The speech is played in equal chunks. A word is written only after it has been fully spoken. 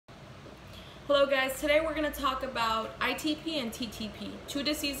Hello guys, today we're going to talk about ITP and TTP, two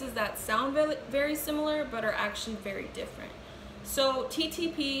diseases that sound very similar but are actually very different. So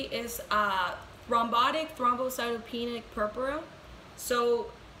TTP is thrombotic thrombocytopenic purpura.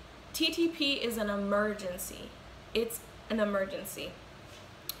 So TTP is an emergency. It's an emergency.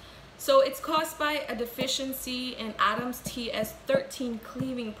 So it's caused by a deficiency in Adam's TS13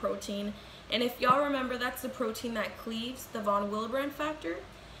 cleaving protein. And if y'all remember, that's the protein that cleaves the von Willebrand factor.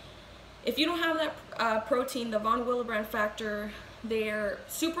 If you don't have that protein, the von Willebrand factor, they're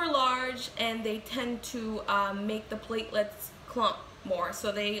super large and they tend to make the platelets clump more.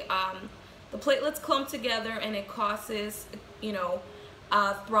 So they, the platelets clump together and it causes,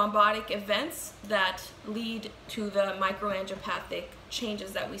 thrombotic events that lead to the microangiopathic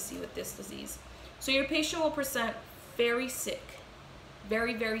changes that we see with this disease. So your patient will present very sick,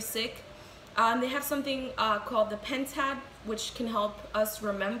 very, very sick. They have something called the pentab, which can help us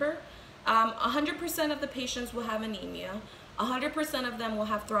remember. 100% of the patients will have anemia. 100% of them will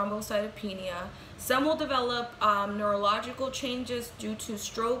have thrombocytopenia. Some will develop neurological changes due to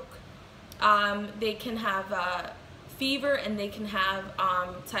stroke. They can have fever, and they can have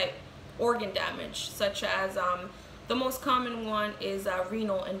type organ damage, such as the most common one is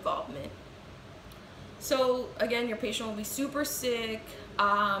renal involvement. So again, your patient will be super sick.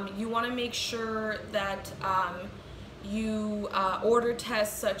 You want to make sure that you order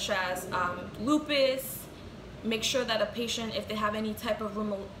tests such as lupus. Make sure that a patient, if they have any type of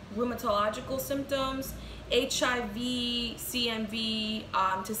rheumatological symptoms, HIV, CMV,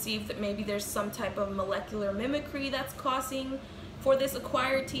 to see if maybe there's some type of molecular mimicry that's causing for this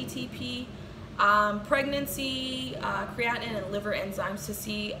acquired TTP. Pregnancy, creatinine, and liver enzymes to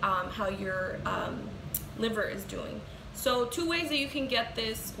see how your liver is doing. So two ways that you can get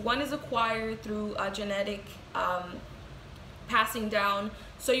this. One is acquired through genetic passing down.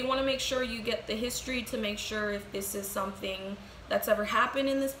 So you want to make sure you get the history to make sure if this is something that's ever happened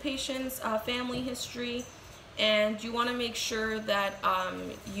in this patient's family history. And you want to make sure that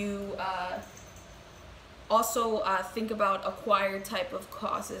you also think about acquired type of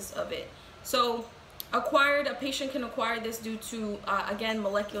causes of it. So acquired, a patient can acquire this due to, again,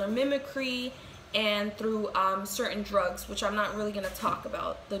 molecular mimicry and through certain drugs, which I'm not really going to talk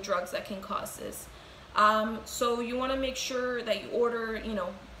about, the drugs that can cause this. So you want to make sure that you order,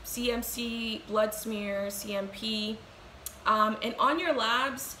 CMC, blood smear, CMP, and on your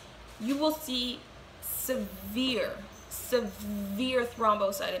labs, you will see severe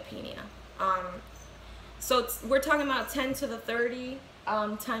thrombocytopenia. So we're talking about 10 to the 30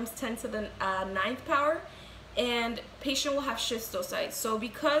 times 10 to the 9th power, and patient will have schistocytes. So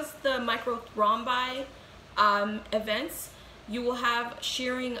because the microthrombi events, you will have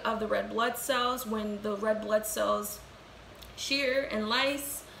shearing of the red blood cells. When the red blood cells shear and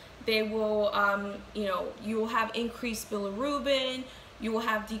lyse, they will, you will have increased bilirubin, you will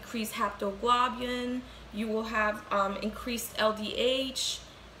have decreased haptoglobin, you will have increased LDH,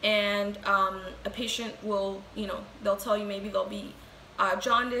 and a patient will, they'll tell you maybe they'll be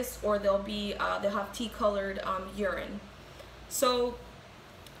jaundice, or they'll have tea-colored urine. So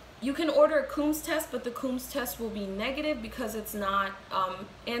you can order a Coombs test, but the Coombs test will be negative because it's not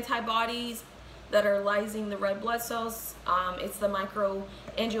antibodies that are lysing the red blood cells. It's the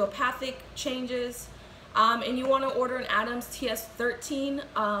microangiopathic changes. And you want to order an Adam's TS13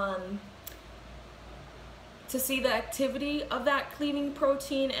 to see the activity of that cleaving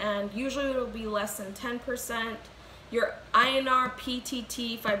protein, and usually it'll be less than 10%. Your INR,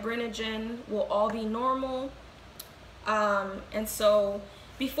 PTT, fibrinogen will all be normal. And so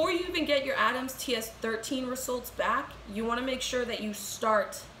before you even get your Adam's TS13 results back, you want to make sure that you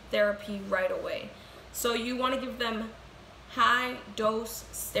start therapy right away. So you want to give them high dose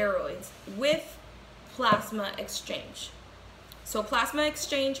steroids with plasma exchange. So plasma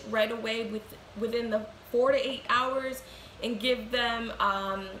exchange right away within the 4 to 8 hours, and give them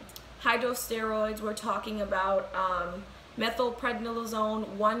high dose steroids. We're talking about methylprednisolone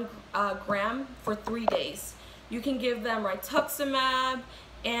 1 gram for 3 days. You can give them rituximab,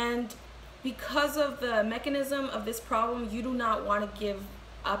 and because of the mechanism of this problem, you do not want to give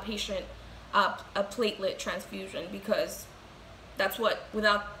a patient a platelet transfusion, because that's what,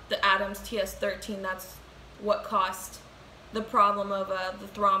 without the Adam's TS13, that's what caused the problem of the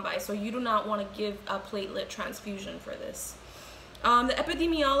thrombi. So you do not want to give a platelet transfusion for this. The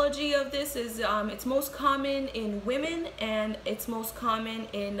epidemiology of this is it's most common in women, and it's most common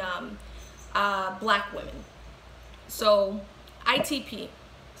in black women. So ITP.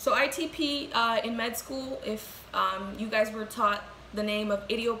 So ITP in med school, if you guys were taught the name of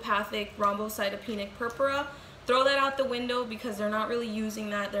idiopathic thrombocytopenic purpura, throw that out the window because they're not really using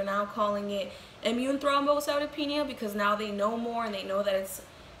that. They're now calling it immune thrombocytopenia because now they know more and they know that it's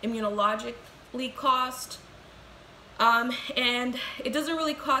immunologically caused. And it doesn't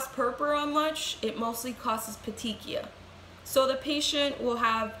really cause purpura much. It mostly causes petechia. So the patient will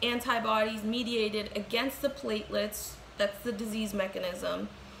have antibodies mediated against the platelets. That's the disease mechanism.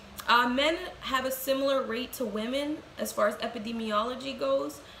 Men have a similar rate to women as far as epidemiology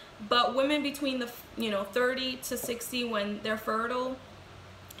goes, but women between the 30 to 60 when they're fertile,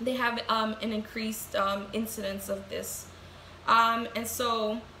 they have an increased incidence of this. And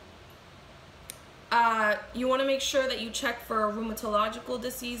so you want to make sure that you check for rheumatological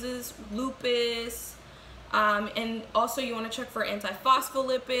diseases, lupus, and also you want to check for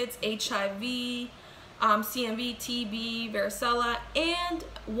antiphospholipids, HIV, CMV, TB, varicella, and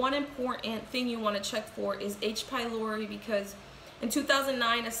one important thing you want to check for is H. pylori, because in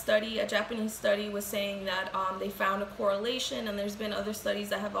 2009 a Japanese study was saying that they found a correlation, and there's been other studies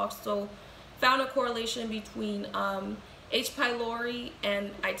that have also found a correlation between H. pylori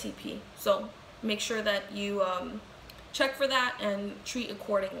and ITP. So make sure that you check for that and treat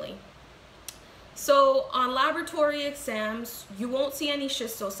accordingly. So on laboratory exams, you won't see any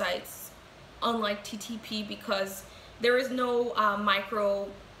schistocytes, unlike TTP, because there is no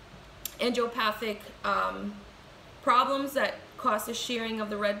microangiopathic problems that cause the shearing of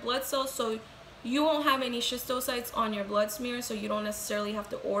the red blood cells. So you won't have any schistocytes on your blood smear, so you don't necessarily have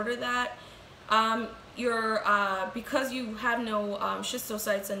to order that. Because you have no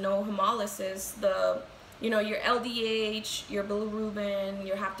schistocytes and no hemolysis, your LDH, your bilirubin,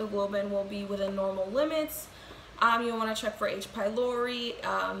 your haptoglobin will be within normal limits. You want to check for H. pylori,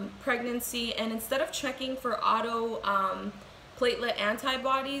 pregnancy, and instead of checking for auto platelet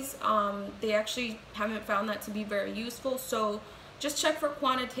antibodies, they actually haven't found that to be very useful. So just check for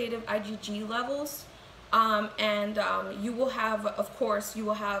quantitative IgG levels, and you will have, of course,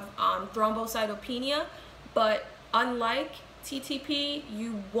 thrombocytopenia, but unlike TTP,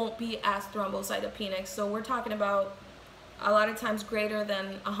 you won't be as thrombocytopenic. So we're talking about a lot of times greater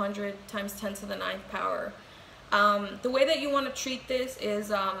than 100 times 10 to the 9th power. The way that you want to treat this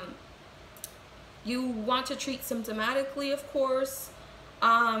is you want to treat symptomatically, of course.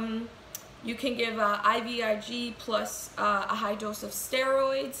 You can give IVIG plus a high dose of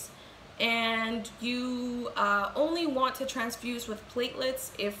steroids, and you only want to transfuse with platelets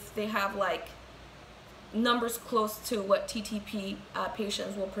if they have like numbers close to what TTP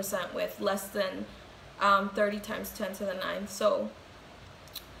patients will present with, less than 30 times 10 to the 9th. So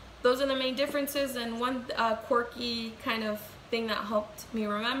those are the main differences. And one quirky kind of thing that helped me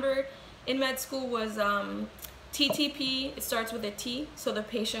remember in med school was TTP. It starts with a T, so the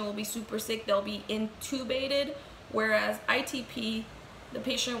patient will be super sick. They'll be intubated, whereas ITP, the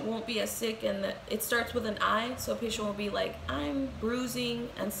patient won't be as sick, and it starts with an I, so the patient will be like, I'm bruising.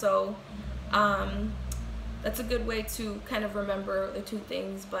 And so that's a good way to kind of remember the two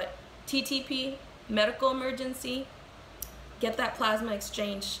things. But TTP, medical emergency, get that plasma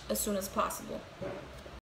exchange as soon as possible.